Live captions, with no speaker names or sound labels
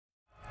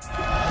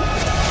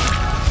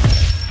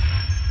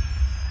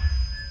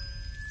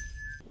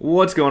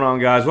What's going on,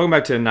 guys? Welcome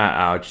back to the Not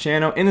Out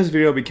channel. In this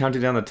video, I'll be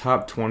counting down the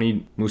top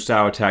 20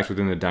 Musou attacks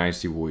within the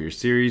Dynasty Warriors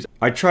series.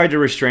 I tried to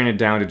restrain it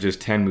down to just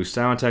 10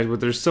 Musou attacks, but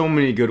there's so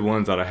many good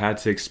ones that I had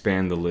to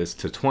expand the list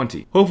to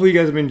 20. Hopefully you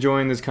guys have been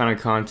enjoying this kind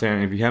of content,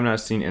 and if you have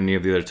not seen any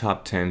of the other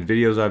top 10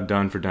 videos I've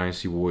done for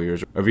Dynasty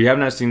Warriors, or if you have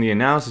not seen the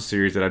analysis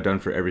series that I've done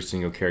for every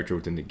single character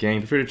within the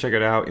game, feel free to check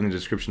it out in the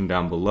description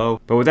down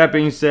below. But with that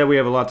being said, we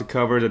have a lot to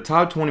cover. The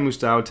top 20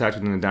 Musou attacks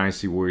within the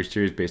Dynasty Warriors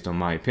series based on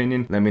my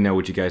opinion. Let me know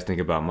what you guys think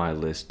about my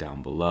list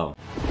down below.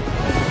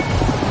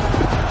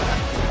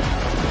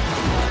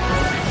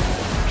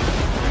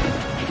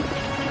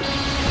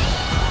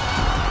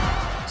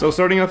 So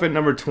starting off at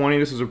number 20,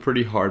 this was a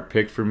pretty hard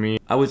pick for me.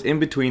 I was in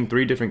between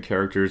three different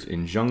characters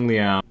in Zheng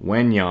Liao,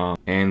 Wen Yang,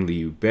 and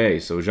Liu Bei.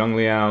 So Zheng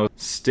Liao's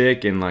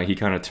stick and he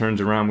kind of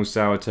turns around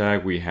Musou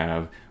attack. We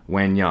have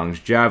Wen Yang's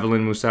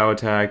javelin Musou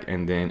attack,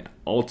 and then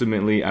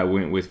ultimately I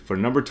went with, for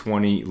number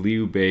 20,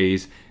 Liu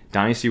Bei's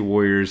Dynasty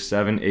Warriors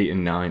 7, 8,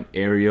 and 9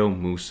 aerial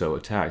Musou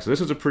attack. So this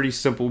was a pretty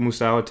simple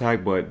Musou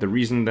attack, but the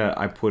reason that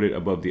I put it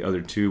above the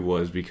other two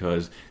was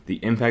because the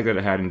impact that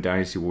it had in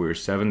Dynasty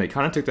Warriors 7, they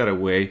kind of took that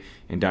away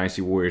in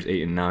Dynasty Warriors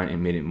 8 and 9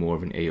 and made it more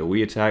of an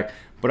AoE attack.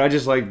 But I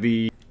just like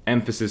the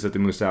emphasis that the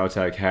Musou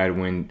attack had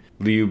when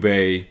Liu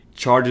Bei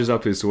charges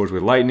up his swords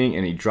with lightning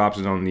and he drops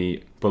it on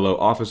the below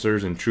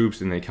officers and troops,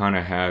 and they kind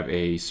of have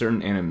a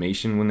certain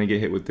animation when they get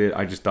hit with it.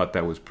 I just thought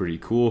that was pretty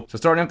cool. So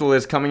starting off the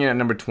list, coming in at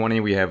number 20,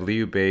 we have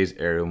Liu Bei's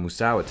aerial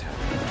Musou attack.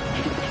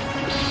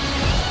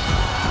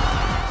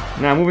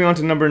 Now moving on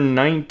to number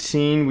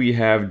 19, we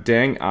have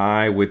Deng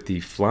Ai with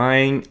the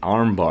flying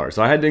armbar.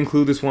 So I had to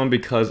include this one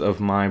because of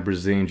my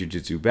Brazilian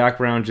Jiu-Jitsu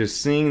background.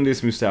 Just seeing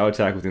this Musou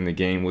attack within the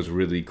game was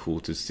really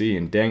cool to see,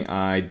 and Deng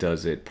Ai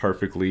does it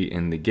perfectly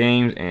in the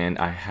game, and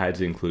I had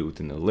to include it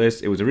within the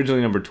list. It was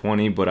originally number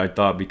 20, but I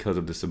thought because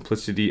of the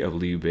simplicity of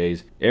Liu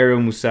Bei's aerial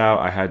Musou,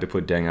 I had to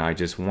put Deng Ai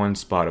just one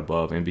spot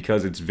above, and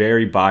because it's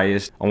very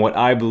biased on what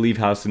I believe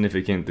how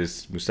significant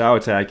this Musou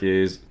attack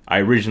is, I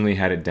originally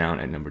had it down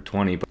at number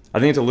 20, but I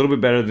think it's a little bit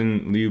better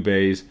than Liu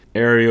Bei's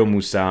aerial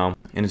Musou,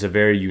 and it's a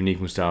very unique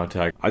Musou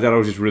attack. I thought it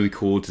was just really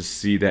cool to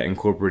see that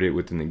incorporated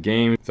within the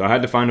game, so I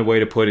had to find a way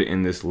to put it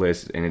in this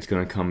list, and it's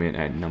going to come in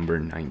at number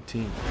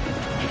 19.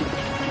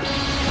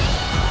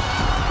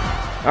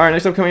 Alright,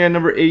 next up coming at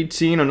number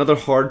 18, another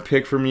hard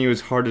pick for me. It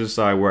was hard to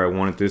decide where I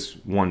wanted this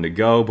one to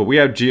go, but we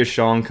have Jia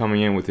Shang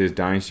coming in with his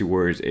Dynasty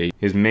Warriors 8,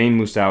 his main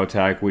Musou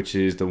attack, which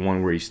is the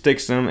one where he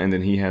sticks them, and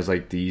then he has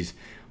like these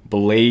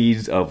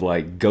blades of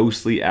like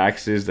ghostly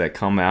axes that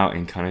come out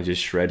and kind of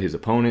just shred his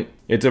opponent.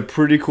 It's a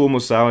pretty cool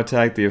Musou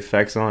attack. The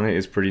effects on it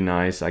is pretty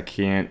nice. I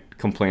can't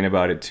complain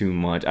about it too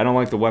much. I don't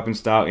like the weapon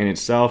style in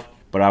itself,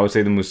 but I would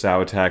say the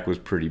Musou attack was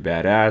pretty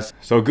badass.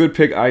 So a good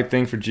pick, I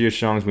think, for Jia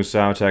Shang's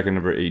Musou attack at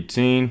number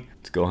 18.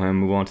 Let's go ahead and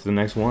move on to the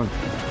next one.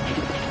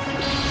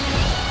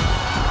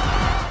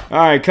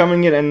 Alright,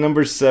 coming in at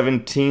number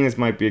 17, this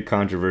might be a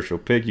controversial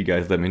pick, you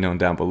guys let me know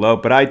down below,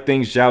 but I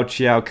think Xiao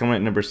Qiao coming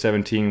at number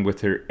 17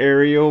 with her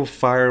aerial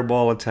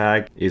fireball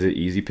attack is an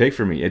easy pick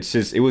for me. It's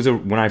just,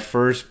 when I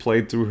first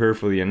played through her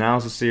for the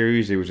analysis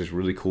series, it was just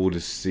really cool to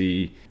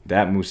see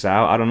that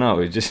Musou. I don't know,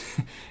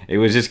 it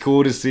was just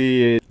cool to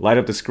see it light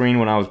up the screen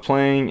when I was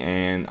playing,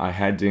 and I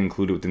had to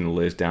include it within the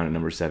list down at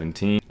number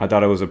 17. I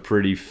thought it was a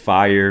pretty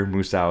fire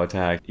Musou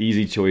attack.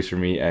 Easy choice for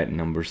me at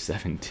number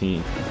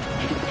 17.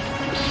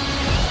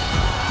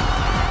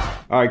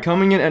 Alright,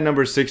 coming in at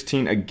number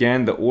 16,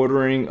 again, the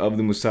ordering of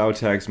the Musou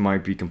attacks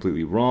might be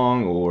completely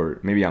wrong, or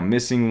maybe I'm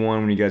missing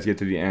one when you guys get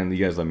to the end.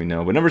 You guys let me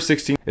know. But number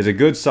 16 is a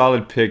good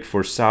solid pick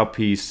for Cao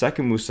Pi's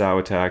second Musou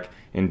attack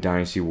in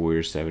Dynasty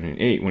Warriors 7 and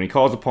 8. When he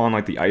calls upon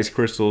like the ice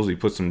crystals, he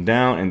puts them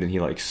down, and then he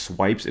like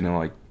swipes and it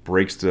like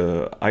breaks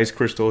the ice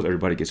crystals.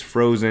 Everybody gets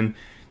frozen.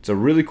 It's a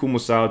really cool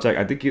Musou attack.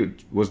 I think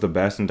it was the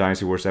best in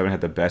Dynasty Warriors 7,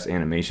 had the best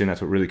animation. That's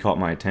what really caught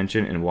my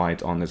attention and why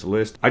it's on this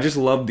list. I just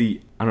love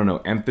the, I don't know,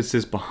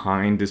 emphasis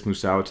behind this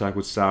Musou attack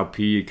with Cao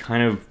Pi. It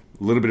kind of,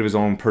 a little bit of his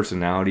own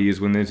personality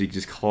is when he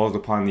just calls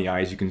upon the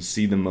ice. You can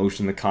see the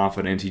motion, the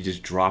confidence. He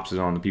just drops it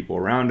on the people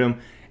around him,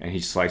 and he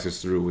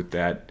slices through with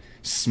that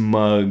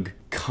smug,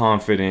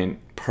 confident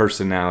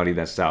personality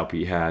that Cao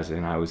Pi has.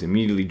 And I was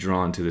immediately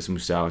drawn to this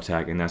Musou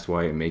attack, and that's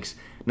why it makes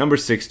number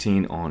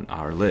 16 on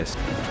our list.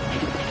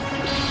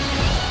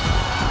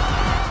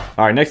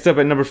 Alright, next up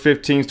at number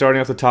 15,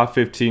 starting off the top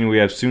 15, we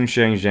have Sun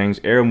Sheng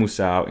Zheng's aerial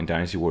Musou in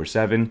Dynasty Warriors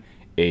 7,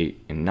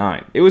 8, and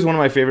 9. It was one of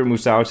my favorite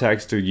Musou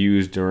attacks to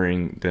use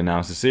during the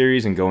analysis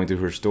series and going through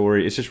her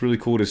story. It's just really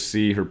cool to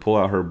see her pull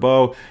out her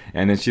bow,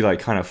 and then she like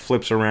kind of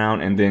flips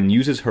around and then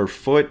uses her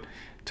foot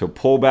to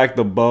pull back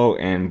the bow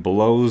and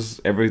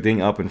blows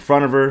everything up in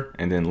front of her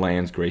and then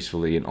lands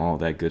gracefully and all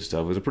that good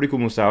stuff. It was a pretty cool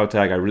Musou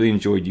attack. I really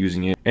enjoyed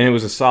using it, and it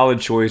was a solid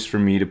choice for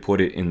me to put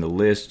it in the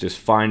list. Just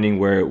finding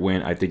where it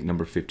went, I think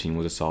number 15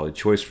 was a solid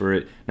choice for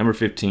it. Number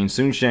 15,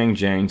 Sun Sheng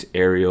Zheng's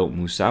aerial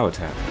Musou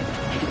attack.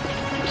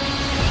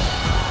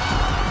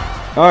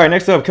 Alright,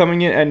 next up,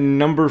 coming in at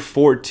number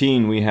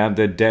 14, we have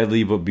the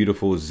deadly but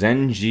beautiful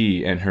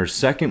Zenji and her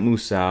second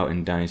Musou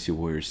in Dynasty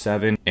Warriors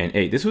 7 and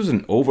 8. This was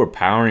an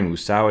overpowering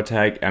Musou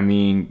attack. I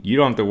mean, you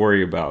don't have to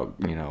worry about,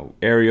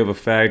 area of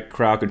effect,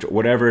 crowd control,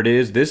 whatever it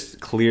is. This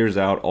clears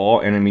out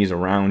all enemies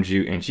around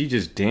you, and she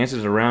just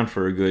dances around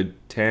for a good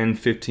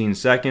 10-15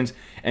 seconds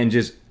and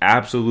just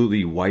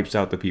absolutely wipes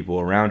out the people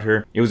around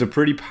her. It was a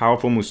pretty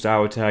powerful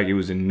Musou attack. It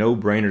was a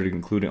no-brainer to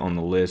include it on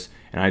the list,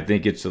 and I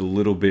think it's a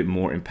little bit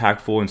more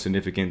impactful and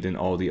significant than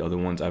all the other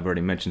ones I've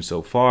already mentioned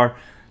so far.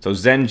 So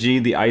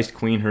Zenji, the Ice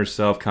Queen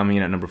herself, coming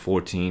in at number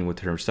 14 with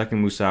her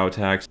second Musou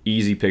attacks.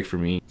 Easy pick for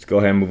me. Let's go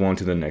ahead and move on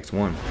to the next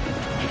one.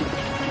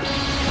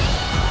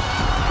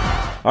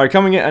 Alright,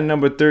 coming in at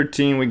number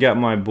 13, we got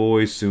my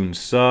boy Sun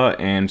Ce,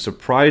 and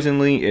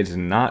surprisingly, it's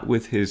not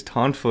with his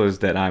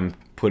tonfas that I'm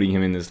putting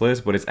him in this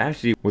list, but it's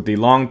actually with the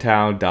Long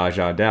Tao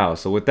Daja Dao.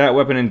 So with that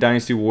weapon in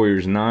Dynasty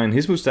Warriors 9,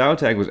 his Musou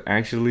attack was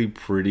actually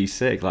pretty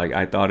sick. Like,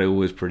 I thought it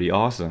was pretty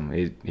awesome.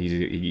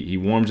 He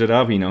warms it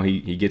up,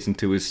 he gets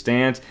into his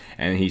stance,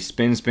 and he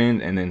spins,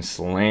 and then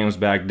slams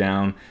back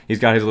down. He's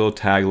got his little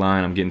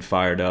tagline, I'm getting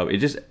fired up. It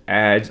just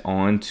adds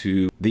on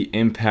to the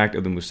impact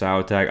of the Musou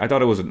attack. I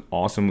thought it was an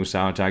awesome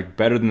Musou attack,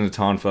 better than the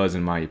tonfas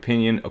in my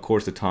opinion. Of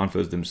course, the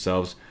tonfas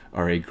themselves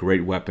are a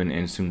great weapon,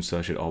 and Sun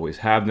Ce should always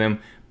have them,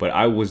 but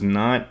I was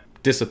not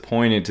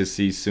disappointed to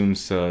see Sun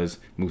Ce's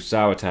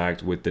Musou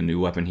attack with the new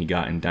weapon he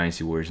got in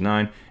Dynasty Warriors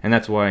 9, and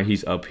that's why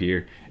he's up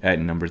here at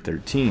number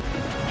 13.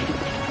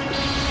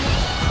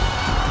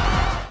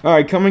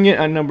 Alright, coming in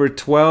at number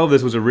 12,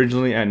 this was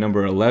originally at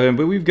number 11,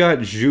 but we've got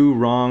Zhu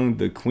Rong,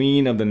 the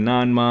Queen of the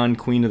Nanman,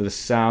 Queen of the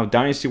South,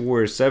 Dynasty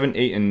Warriors 7,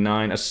 8, and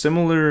 9. A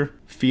similar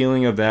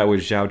feeling of that with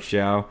Xiao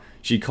Qiao.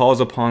 She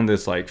calls upon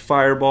this like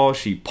fireball,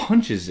 she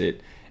punches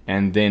it,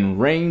 and then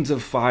rains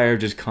of fire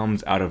just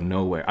comes out of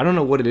nowhere. I don't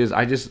know what it is.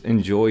 I just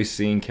enjoy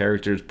seeing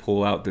characters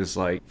pull out this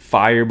like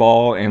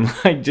fireball and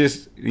like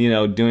just,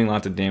 doing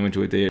lots of damage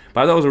with it.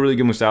 But I thought it was a really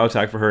good Musou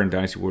attack for her in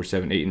Dynasty Warriors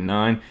 7, 8, and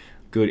 9.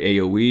 Good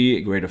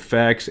AoE, great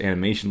effects,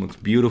 animation looks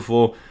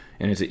beautiful,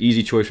 and it's an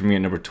easy choice for me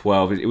at number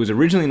 12. It was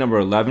originally number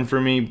 11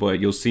 for me, but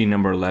you'll see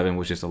number 11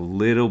 was just a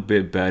little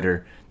bit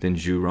better than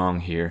Zhu Rong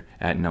here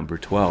at number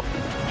 12.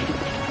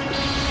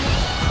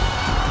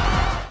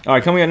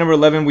 Alright, coming at number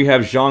 11, we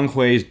have Zhang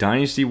Hui's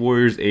Dynasty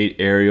Warriors 8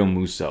 Aerial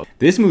Musou.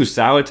 This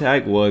Musou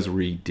attack was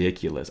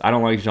ridiculous. I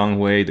don't like Zhang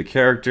Hui, the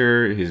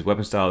character, his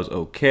weapon style is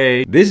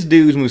okay. This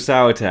dude's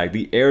Musou attack,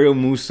 the Aerial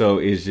Musou,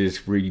 is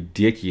just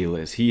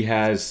ridiculous. He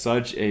has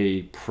such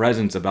a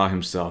presence about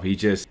himself. He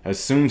just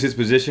assumes his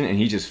position and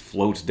he just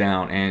floats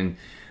down, and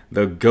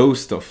the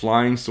ghost, the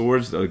flying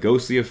swords, the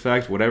ghostly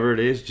effect, whatever it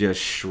is,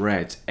 just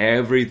shreds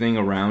everything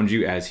around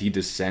you as he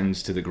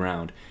descends to the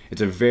ground.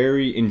 It's a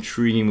very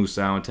intriguing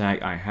Musou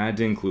attack. I had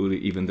to include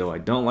it even though I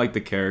don't like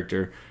the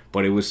character,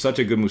 but it was such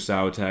a good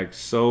Musou attack,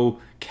 so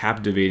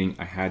captivating,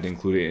 I had to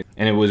include it.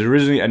 And it was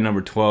originally at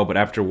number 12, but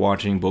after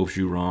watching both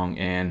Zhu Rong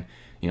and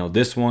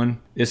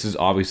this is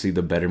obviously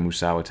the better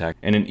Musou attack,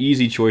 and an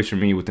easy choice for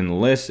me within the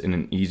list, and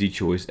an easy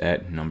choice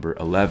at number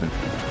 11.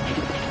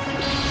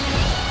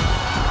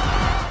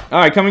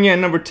 Alright, coming in at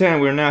number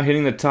 10, we're now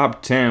hitting the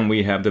top 10.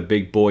 We have the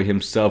big boy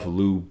himself,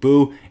 Lu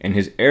Bu, and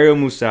his Aerial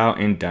Musou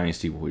in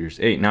Dynasty Warriors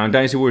 8. Now, in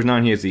Dynasty Warriors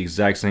 9, he has the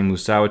exact same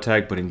Musou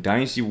attack, but in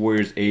Dynasty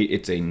Warriors 8,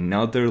 it's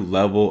another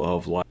level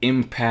of like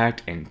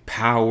impact and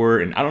power,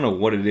 and I don't know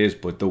what it is,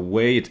 but the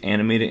way it's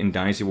animated in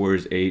Dynasty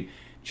Warriors 8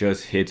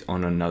 just hits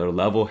on another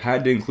level.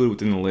 Had to include it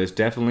within the list.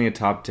 Definitely a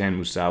top 10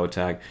 Musou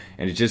attack,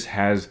 and it just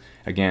has,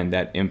 again,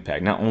 that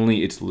impact. Not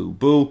only it's Lu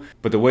Bu,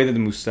 but the way that the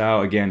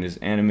Musou, again, is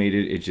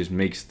animated, it just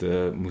makes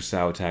the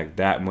Musou attack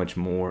that much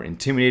more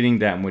intimidating,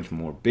 that much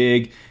more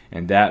big,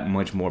 and that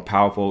much more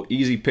powerful.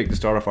 Easy pick to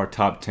start off our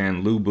top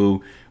 10, Lu Bu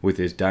with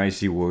his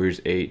Dynasty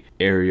Warriors 8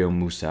 Aerial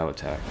Musou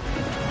attack.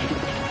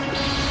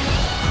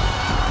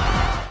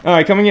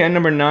 Alright, coming in at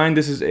number 9,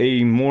 this is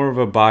a more of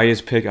a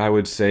biased pick, I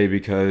would say,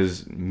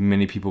 because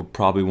many people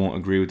probably won't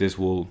agree with this.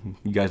 You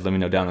guys let me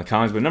know down in the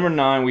comments. But number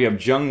 9, we have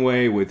Zheng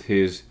Wei with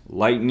his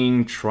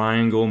Lightning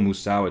Triangle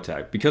Musou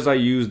attack. Because I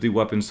use the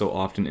weapon so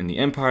often in the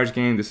Empires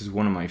game, this is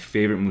one of my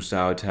favorite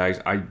Musou attacks.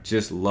 I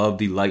just love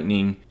the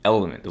lightning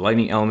element. The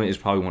lightning element is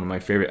probably one of my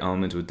favorite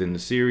elements within the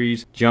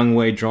series. Zheng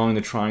Wei drawing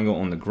the triangle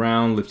on the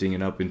ground, lifting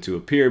it up into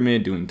a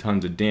pyramid, doing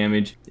tons of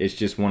damage. It's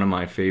just one of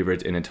my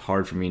favorites, and it's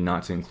hard for me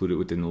not to include it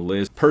within the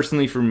list.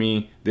 Personally, for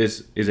me,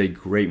 this is a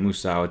great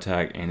Musou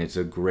attack, and it's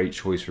a great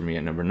choice for me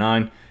at number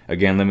 9.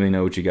 Again, let me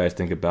know what you guys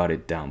think about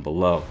it down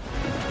below.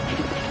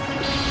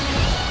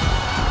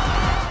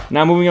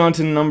 Now moving on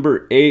to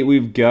number 8,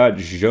 we've got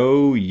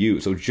Zhou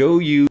Yu. So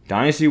Zhou Yu,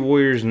 Dynasty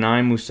Warriors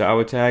 9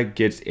 Musou attack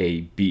gets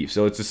a beef.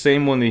 So it's the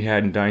same one they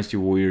had in Dynasty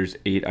Warriors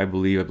 8, I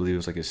believe. I believe it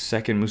was like a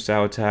second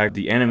Musou attack.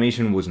 The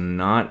animation was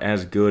not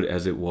as good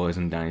as it was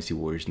in Dynasty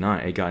Warriors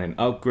 9. It got an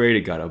upgrade,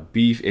 it got a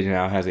beef, it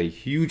now has a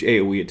huge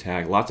AoE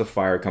attack, lots of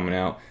fire coming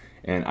out.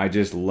 And I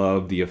just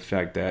love the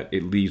effect that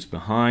it leaves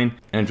behind.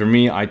 And for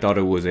me, I thought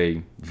it was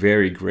a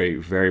very great,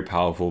 very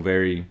powerful,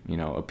 very,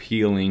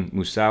 appealing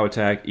Musou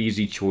attack.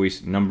 Easy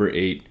choice, number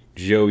 8,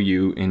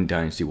 Zhou in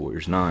Dynasty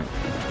Warriors 9.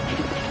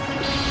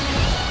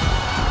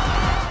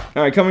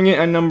 Alright, coming in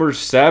at number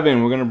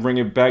 7, we're going to bring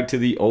it back to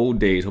the old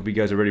days. Hope you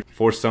guys are ready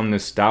for some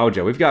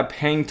nostalgia. We've got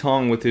Pang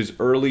Tong with his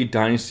early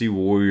Dynasty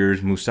Warriors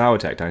Musou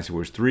attack. Dynasty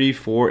Warriors 3,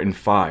 4, and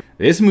 5.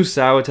 This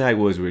Musou attack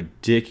was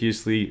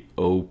ridiculously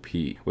OP.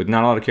 With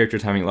not a lot of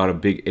characters having a lot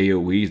of big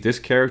AoEs, this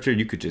character,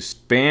 you could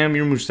just spam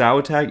your Musou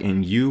attack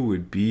and you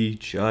would be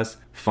just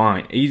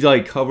fine. He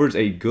like covers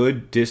a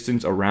good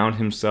distance around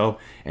himself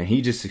and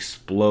he just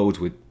explodes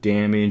with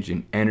damage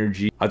and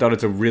energy. I thought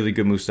it's a really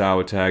good Musou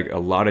attack, a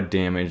lot of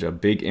damage, a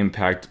big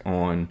impact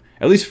on,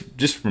 at least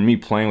just for me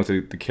playing with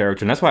the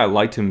character, and that's why I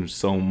liked him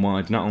so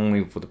much, not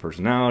only for the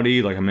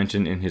personality, like I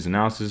mentioned in his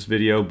analysis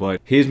video, but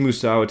his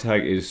Musou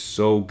attack is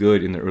so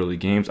good in the early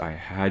games, I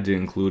had to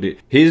include it.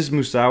 His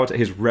Musou attack,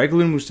 his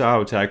regular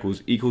Musou attack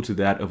was equal to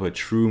that of a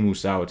true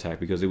Musou attack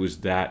because it was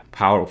that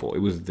powerful, it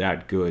was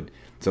that good.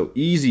 So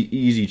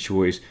easy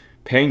choice.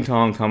 Pang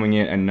Tong coming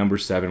in at number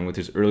 7 with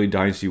his early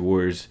Dynasty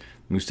Warriors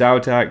Musou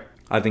attack.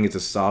 I think it's a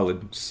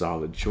solid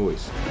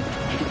choice.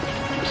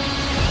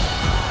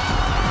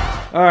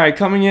 Alright,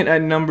 coming in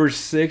at number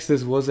 6,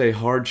 this was a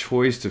hard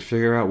choice to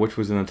figure out which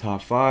was in the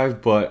top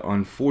 5, but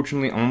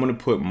unfortunately I'm going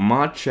to put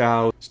Ma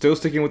Chao, still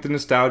sticking with the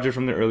nostalgia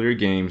from the earlier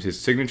games, his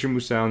signature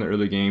Musou in the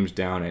early games,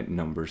 down at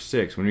number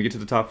 6. When we get to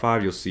the top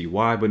 5, you'll see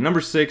why, but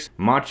number 6,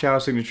 Ma Chao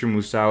signature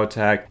Musou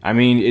attack. I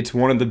mean, it's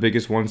one of the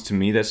biggest ones to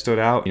me that stood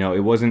out. You know,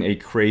 it wasn't a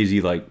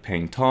crazy like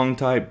Pang Tong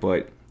type,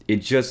 but it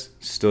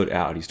just stood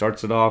out. He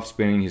starts it off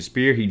spinning his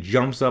spear, he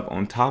jumps up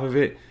on top of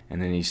it,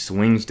 and then he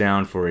swings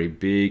down for a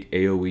big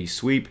AoE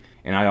sweep.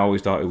 And I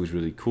always thought it was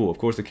really cool. Of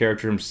course, the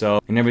character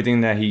himself and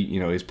everything that he,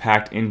 you know, is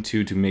packed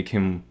into to make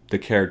him the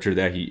character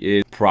that he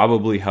is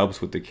probably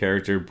helps with the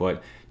character,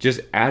 but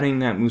just adding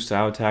that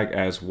Musou attack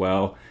as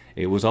well,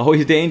 it was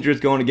always dangerous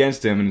going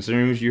against him. And as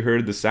soon as you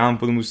heard the sound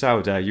for the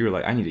Musou attack, you were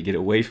like, I need to get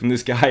away from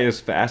this guy as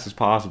fast as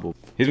possible.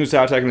 His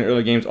Musou attack in the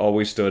early games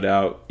always stood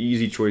out.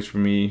 Easy choice for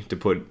me to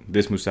put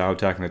this Musou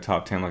attack in the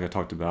top 10 like I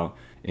talked about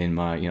in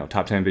my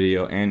top 10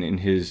 video and in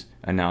his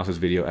analysis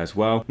video as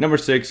well. Number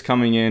 6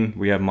 coming in,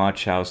 we have Ma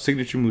Chao's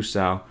signature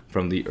Musou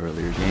from the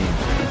earlier games.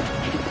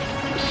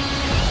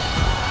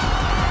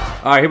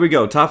 Alright, here we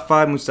go. Top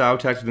 5 Musou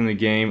attacks within the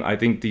game. I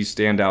think these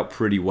stand out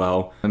pretty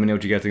well. Let me know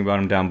what you guys think about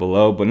them down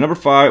below. But number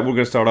 5, we're going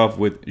to start off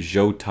with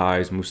Zhou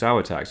Tai's Musou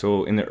attack.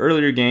 So in the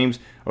earlier games,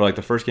 or like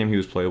the first game he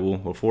was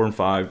playable, or 4 and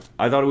 5,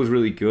 I thought it was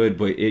really good,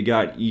 but it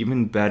got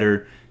even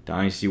better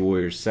Dynasty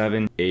Warriors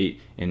 7,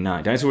 8, and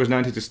 9. Dynasty Warriors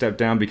 9 takes a step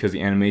down because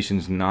the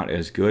animation's not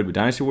as good, but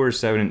Dynasty Warriors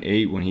 7 and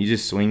 8, when he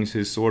just swings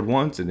his sword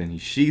once and then he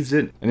sheathes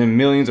it, and then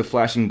millions of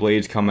flashing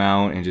blades come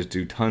out and just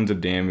do tons of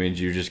damage,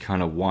 you're just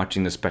kind of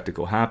watching the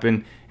spectacle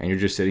happen, and you're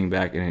just sitting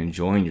back and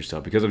enjoying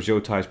yourself. Because of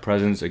Zhou Tai's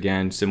presence,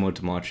 again, similar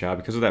to Ma Chao,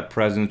 because of that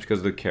presence, because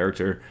of the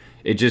character,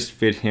 it just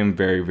fit him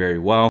very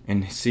well.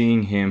 And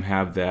seeing him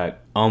have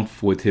that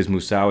umph with his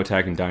Musou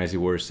attack in Dynasty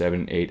Warriors 7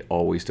 and 8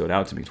 always stood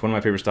out to me. It's one of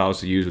my favorite styles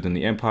to use within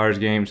the Empires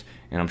games,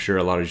 and I'm sure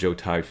a lot of Zhou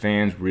Tai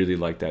fans really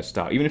like that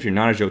style. Even if you're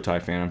not a Zhou Tai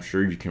fan, I'm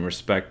sure you can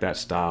respect that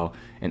style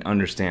and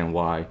understand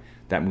why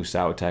that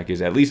Musou attack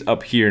is at least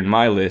up here in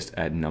my list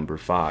at number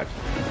 5.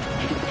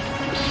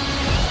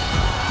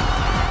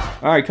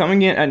 Alright,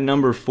 coming in at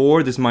number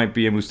 4, this might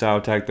be a Musou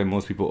attack that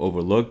most people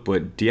overlook,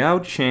 but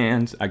Diao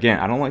Chan's, again,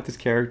 I don't like this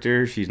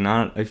character, she's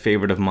not a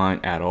favorite of mine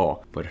at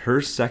all, but her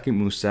second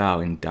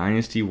Musou in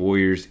Dynasty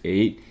Warriors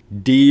 8,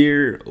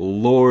 dear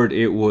lord,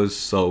 it was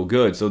so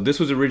good. So this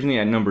was originally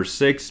at number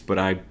 6, but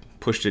I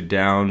pushed it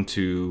down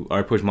to, or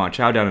I pushed Ma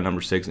Chao down to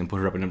number 6 and put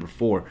her up at number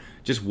 4.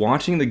 Just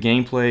watching the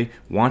gameplay,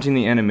 watching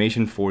the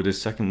animation for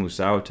this second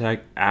Musou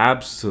attack,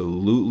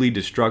 absolutely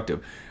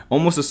destructive.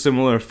 Almost a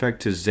similar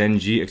effect to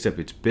Zenji, except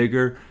it's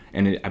bigger,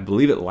 and I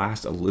believe it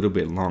lasts a little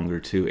bit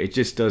longer too. It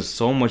just does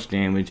so much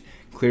damage,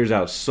 clears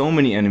out so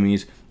many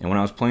enemies, and when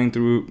I was playing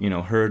through,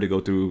 her to go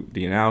through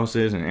the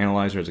analysis and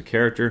analyze her as a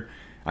character,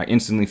 I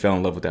instantly fell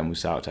in love with that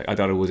Musou attack. I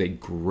thought it was a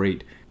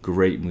great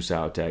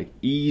Musou attack.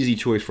 Easy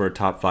choice for a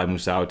top 5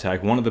 Musou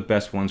attack, one of the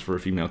best ones for a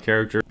female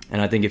character,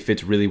 and I think it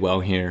fits really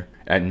well here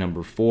at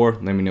number 4.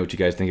 Let me know what you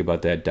guys think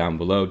about that down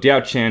below.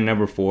 Diao Chan,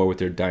 number 4, with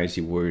their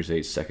Dynasty Warriors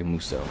 8 second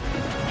Musou.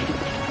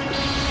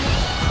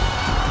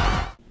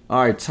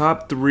 Alright,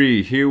 top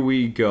 3, here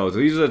we go. So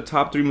these are the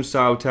top 3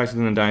 Musou attacks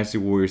in the Dynasty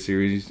Warriors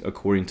series,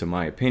 according to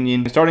my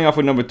opinion. Starting off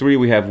with number 3,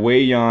 we have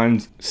Wei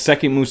Yan's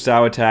second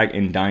Musou attack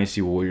in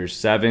Dynasty Warriors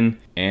 7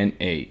 and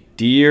 8.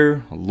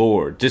 Dear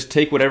Lord, just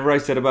take whatever I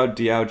said about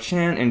Diao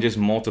Chan and just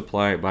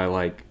multiply it by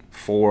like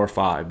 4 or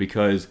 5,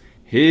 because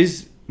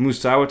his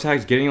Musou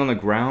attacks getting on the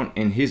ground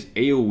and his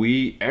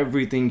AoE,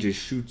 everything just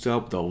shoots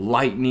up, the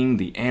lightning,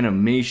 the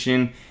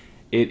animation.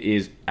 It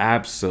is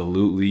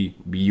absolutely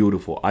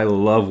beautiful. I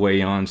love Wei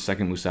Yan's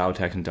second Musou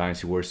attack in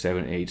Dynasty Warriors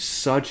 7 and 8.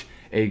 Such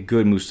a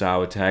good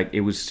Musou attack.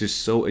 It was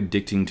just so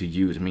addicting to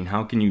use. I mean,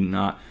 how can you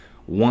not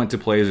want to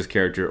play as this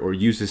character or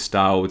use his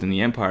style within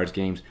the Empires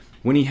games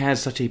when he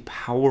has such a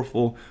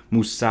powerful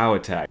Musou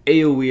attack?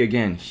 AoE,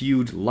 again,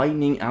 huge,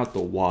 lightning out the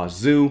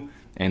wazoo.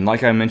 And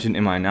like I mentioned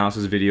in my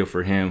analysis video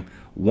for him,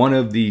 one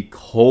of the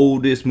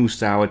coldest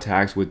Musou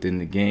attacks within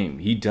the game.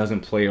 He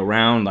doesn't play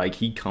around. Like,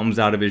 he comes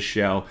out of his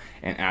shell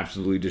and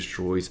absolutely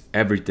destroys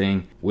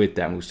everything with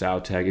that Musou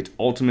attack. It's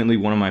ultimately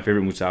one of my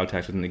favorite Musou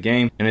attacks within the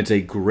game, and it's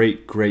a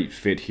great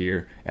fit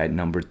here at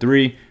number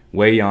 3,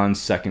 Wei Yan's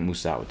second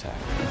Musou attack.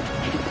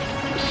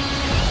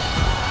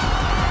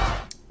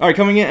 Alright,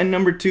 coming in at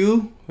number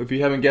 2, if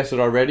you haven't guessed it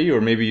already,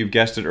 or maybe you've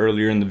guessed it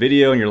earlier in the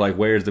video and you're like,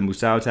 where's the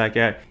Musou attack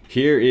at?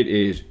 Here it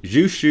is,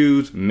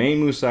 Jushu's main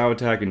Musou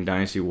attack in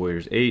Dynasty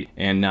Warriors 8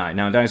 and 9.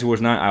 Now in Dynasty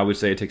Warriors 9, I would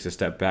say it takes a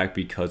step back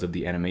because of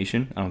the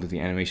animation. I don't think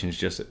the animation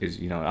is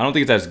I don't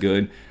think it's as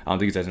good. I don't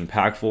think it's as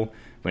impactful.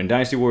 But in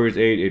Dynasty Warriors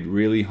 8, it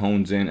really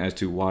hones in as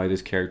to why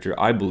this character,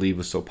 I believe,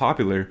 was so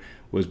popular,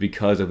 was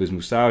because of his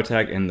Musou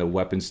attack and the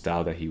weapon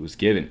style that he was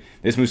given.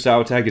 This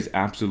Musou attack is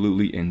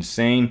absolutely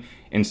insane.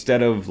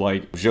 Instead of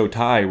like Zhou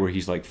Tai, where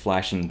he's like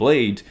flashing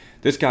blades,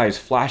 this guy is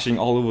flashing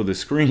all over the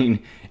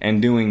screen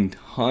and doing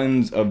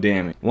tons of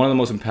damage. One of the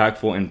most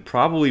impactful and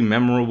probably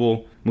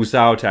memorable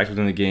Musou attacks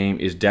within the game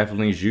is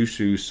definitely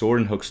Jushu's sword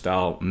and hook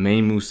style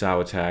main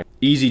Musou attack.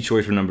 Easy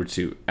choice for number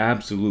 2.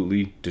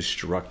 Absolutely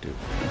destructive.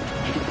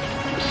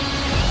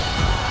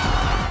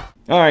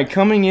 Alright,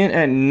 coming in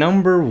at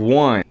number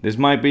 1. This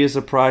might be a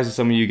surprise to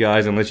some of you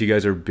guys, unless you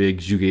guys are big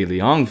Zhuge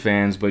Liang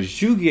fans, but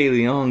Zhuge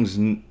Liang's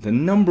the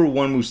number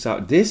 1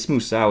 Musou. This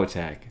Musou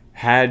attack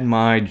had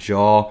my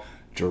jaw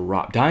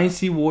drop.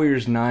 Dynasty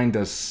Warriors 9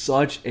 does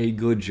such a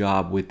good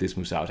job with this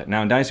Musou attack.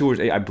 Now in Dynasty Warriors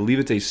 8, I believe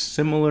it's a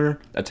similar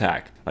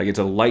attack. Like, it's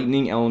a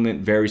lightning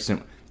element, very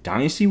similar.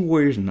 Dynasty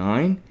Warriors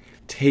 9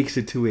 takes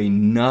it to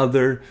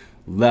another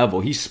level.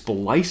 He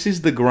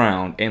splices the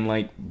ground and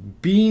like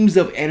beams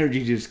of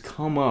energy just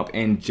come up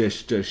and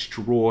just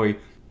destroy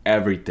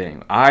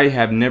everything. I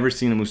have never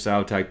seen a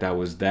Musou attack that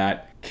was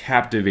that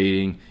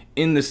captivating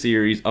in the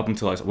series up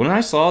until when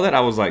I saw that,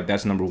 I was like,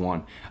 that's number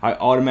 1. I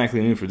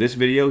automatically knew for this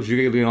video,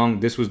 Zhuge Liang,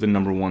 this was the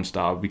number 1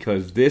 style,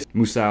 because this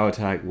Musou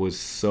attack was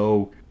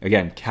so,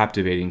 again,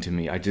 captivating to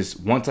me.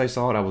 Once I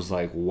saw it, I was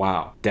like,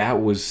 wow,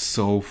 that was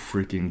so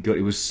freaking good.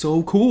 It was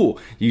so cool.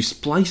 You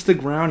splice the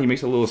ground, he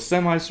makes a little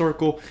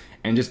semicircle,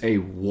 and just a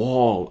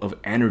wall of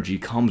energy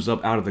comes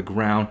up out of the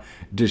ground,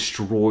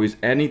 destroys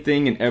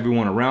anything and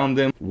everyone around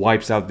them,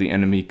 wipes out the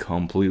enemy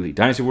completely.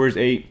 Dynasty Warriors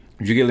 8,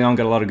 Zhuge Liang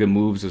got a lot of good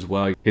moves as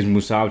well. His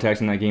Musou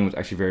attacks in that game was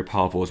actually very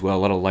powerful as well. A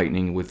lot of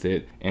lightning with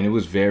it, and it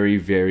was very,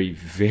 very,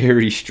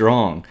 very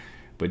strong.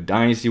 But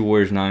Dynasty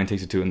Warriors 9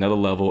 takes it to another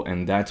level,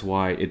 and that's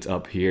why it's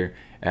up here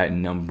at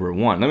number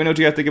 1. Let me know what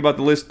you guys think about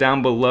the list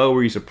down below.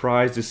 Were you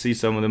surprised to see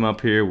some of them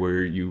up here?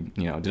 Were you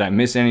know, did I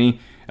miss any?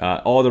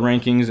 All the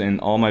rankings and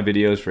all my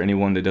videos, for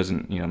anyone that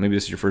doesn't, maybe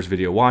this is your first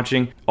video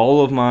watching,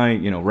 all of my,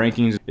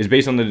 rankings is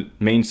based on the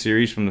main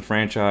series from the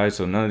franchise,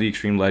 so none of the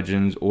Extreme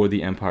Legends or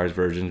the Empires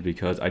versions,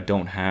 because I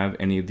don't have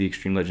any of the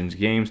Extreme Legends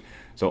games.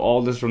 So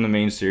all this from the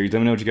main series. Let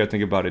me know what you guys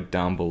think about it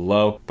down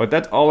below. But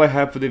that's all I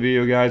have for the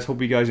video, guys.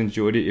 Hope you guys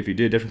enjoyed it. If you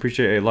did, definitely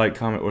appreciate a like,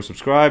 comment, or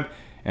subscribe,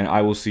 and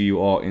I will see you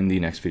all in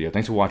the next video.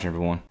 Thanks for watching,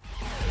 everyone.